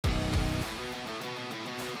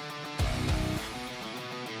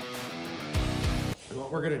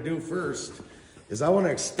what we're gonna do first is I wanna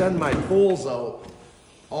extend my poles out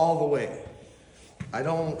all the way. I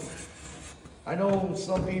know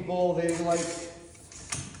some people, they like,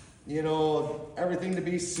 you know, everything to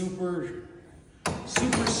be super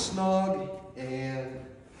snug and,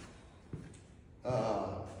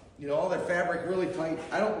 you know, all their fabric really tight.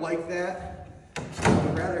 I don't like that.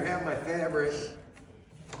 I'd rather have my fabric,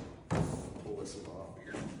 pull this one off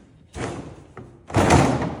here.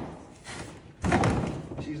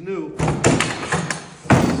 She's new.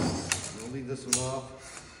 I'll leave this one off.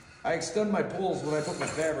 I extend my poles when I put my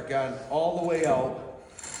fabric on all the way out,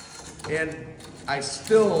 and I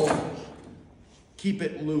still keep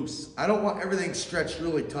it loose. I don't want everything stretched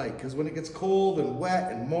really tight, because when it gets cold and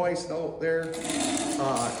wet and moist out there,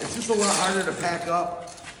 it's just a lot harder to pack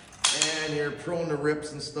up, and you're prone to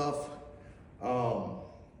rips and stuff.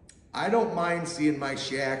 I don't mind seeing my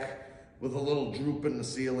shack with a little droop in the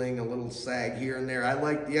ceiling, a little sag here and there. I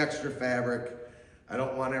like the extra fabric. I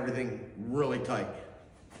don't want everything really tight.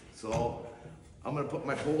 So I'm gonna put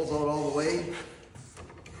my poles out all the way,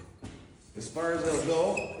 as far as they'll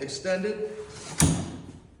go, extended,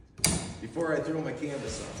 before I throw my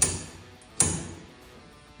canvas on.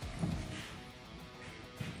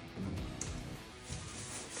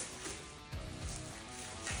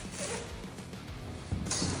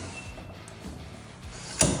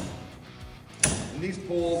 And these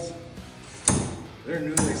poles, they're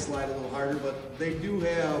new, they slide a little harder, but they do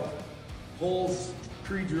have holes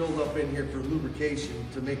pre-drilled up in here for lubrication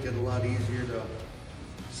to make it a lot easier to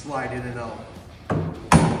slide in and out.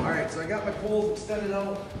 All right, so I got my poles extended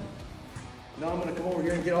out. Now I'm gonna come over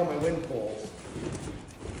here and get all my wind poles.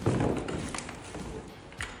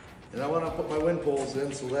 And I wanna put my wind poles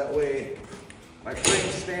in so that way my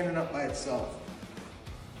frame's standing up by itself.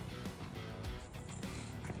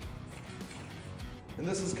 And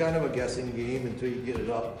this is kind of a guessing game until you get it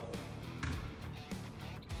up.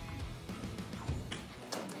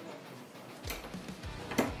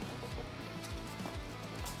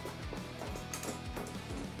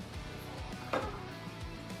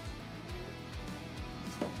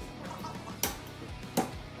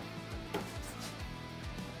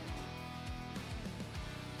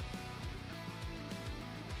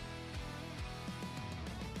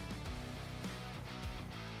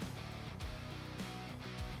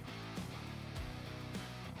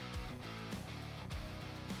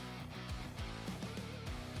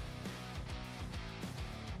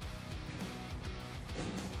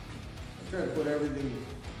 Try to put everything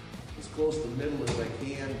as close to the middle as I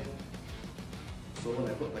can, so when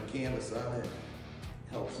I put my canvas on it,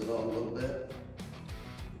 helps it out a little bit.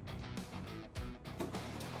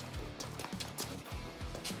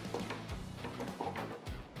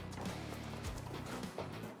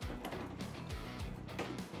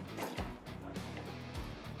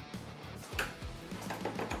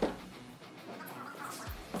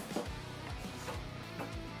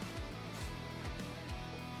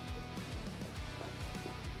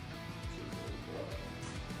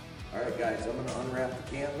 All right, guys, I'm gonna unwrap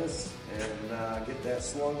the canvas and get that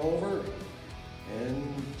slung over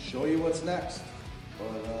and show you what's next.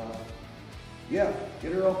 But yeah,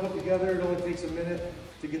 get her all put together. It only takes a minute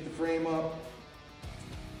to get the frame up,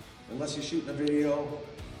 unless you're shooting a video.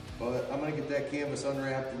 But I'm gonna get that canvas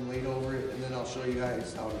unwrapped and laid over it, and then I'll show you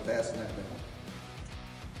guys how to fasten that down.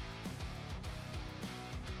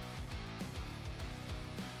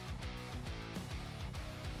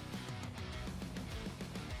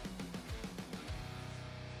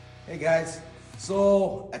 Hey guys,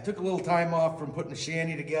 so I took a little time off from putting the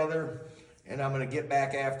shanty together, and I'm gonna get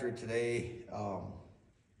back after it today.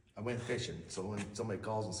 I went fishing, so when somebody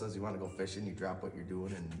calls and says you wanna go fishing, you drop what you're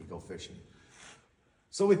doing and you go fishing.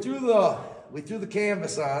 So we threw the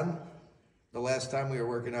canvas on the last time we were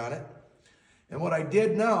working on it, and what I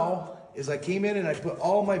did now is I came in and I put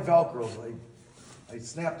all my Velcros. I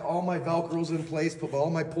snapped all my Velcros in place, put all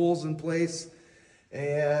my poles in place,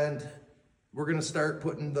 and we're gonna start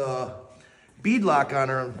putting the bead lock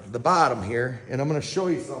on the bottom here, and I'm gonna show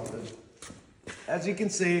you something. As you can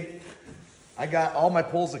see, I got all my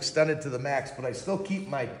poles extended to the max, but I still keep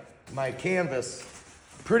my canvas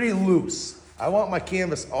pretty loose. I want my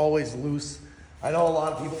canvas always loose. I know a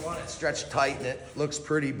lot of people want it stretched tight and it looks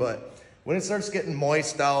pretty, but when it starts getting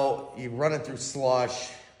moist out, you run it through slush,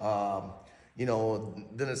 you know,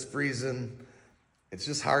 then it's freezing. It's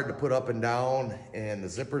just hard to put up and down, and the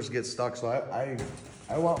zippers get stuck. So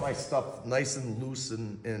I want my stuff nice and loose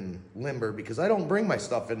and limber, because I don't bring my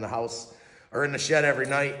stuff in the house or in the shed every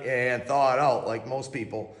night and thaw it out like most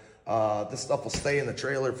people. This stuff will stay in the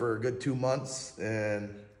trailer for a good 2 months,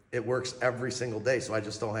 and it works every single day, so I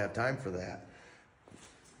just don't have time for that.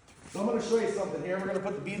 So I'm gonna show you something here. We're gonna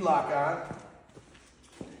put the bead lock on.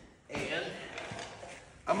 And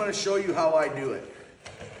I'm gonna show you how I do it.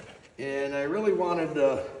 And I really wanted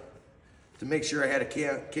to make sure I had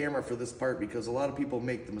a camera for this part, because a lot of people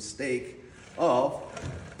make the mistake of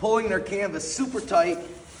pulling their canvas super tight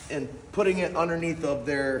and putting it underneath of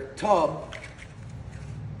their tub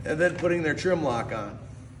and then putting their trim lock on.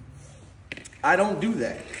 I don't do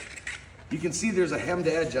that. You can see there's a hemmed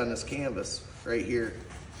edge on this canvas right here.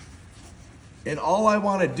 And all I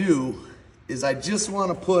want to do is I just want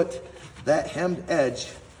to put that hemmed edge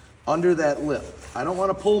under that lip. I don't want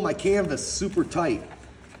to pull my canvas super tight.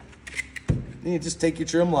 Then you just take your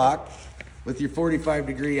trim lock with your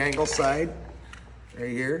 45-degree angle side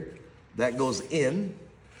right here. That goes in,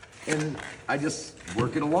 and I just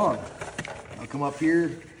work it along. I'll come up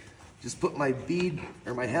here, just put my bead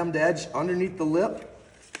or my hemmed edge underneath the lip,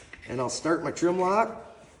 and I'll start my trim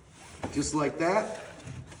lock just like that,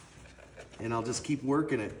 and I'll just keep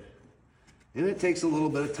working it. And it takes a little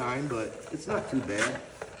bit of time, but it's not too bad.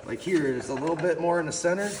 Like here, there's a little bit more in the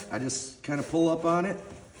center. I just kind of pull up on it,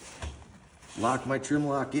 lock my trim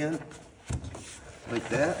lock in like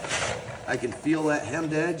that. I can feel that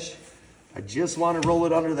hemmed edge. I just want to roll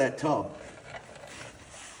it under that tub.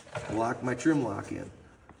 Lock my trim lock in.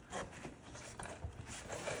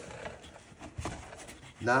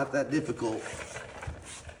 Not that difficult.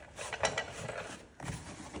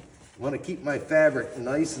 I want to keep my fabric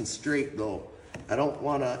nice and straight though. I don't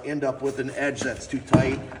want to end up with an edge that's too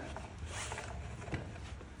tight.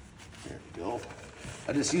 There we go.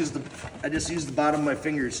 I just use the bottom of my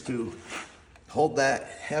fingers to hold that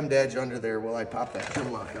hemmed edge under there while I pop that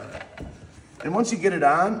trim lock on. And once you get it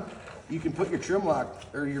on, you can put your trim lock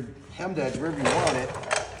or your hemmed edge wherever you want it,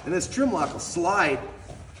 and this trim lock will slide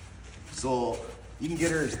so you can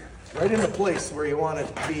get her right into place where you want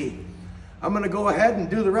it to be. I'm gonna go ahead and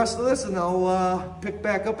do the rest of this, and I'll pick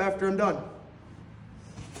back up after I'm done.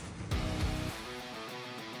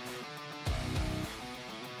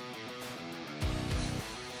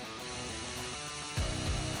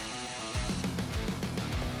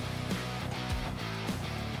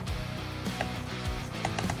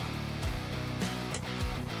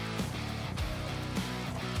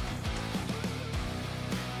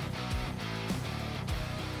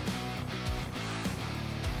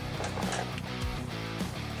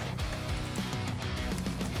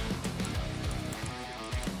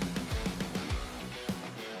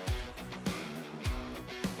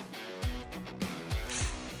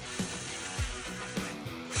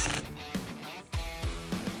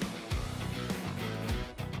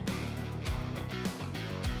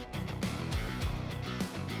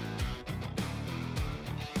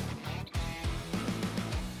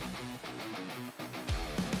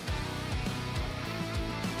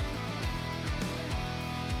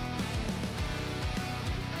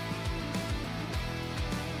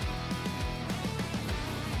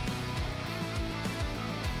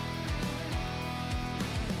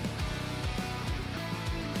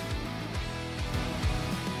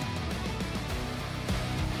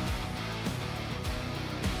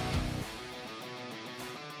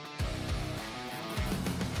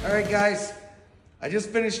 All right, guys, I just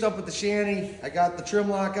finished up with the shanty. I got the trim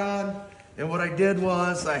lock on, and what I did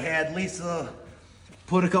was I had Lisa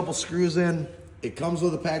put a couple screws in. It comes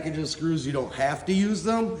with a package of screws. You don't have to use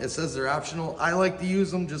them. It says they're optional. I like to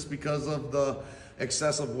use them just because of the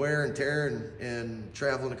excessive wear and tear and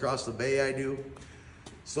traveling across the bay I do.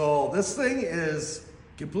 So this thing is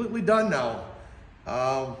completely done now.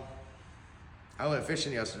 I went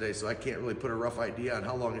fishing yesterday, so I can't really put a rough idea on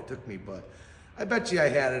how long it took me, but I bet you I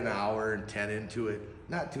had an hour and 10 into it.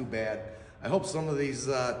 Not too bad. I hope some of these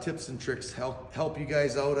tips and tricks help you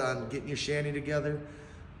guys out on getting your shanty together.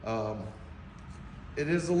 It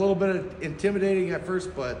is a little bit intimidating at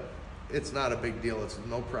first, but it's not a big deal. It's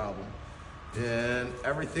no problem. And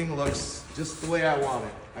everything looks just the way I want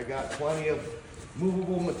it. I got plenty of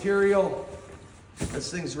movable material. This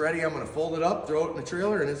thing's ready. I'm gonna fold it up, throw it in the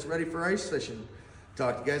trailer, and it's ready for ice fishing.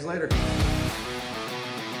 Talk to you guys later.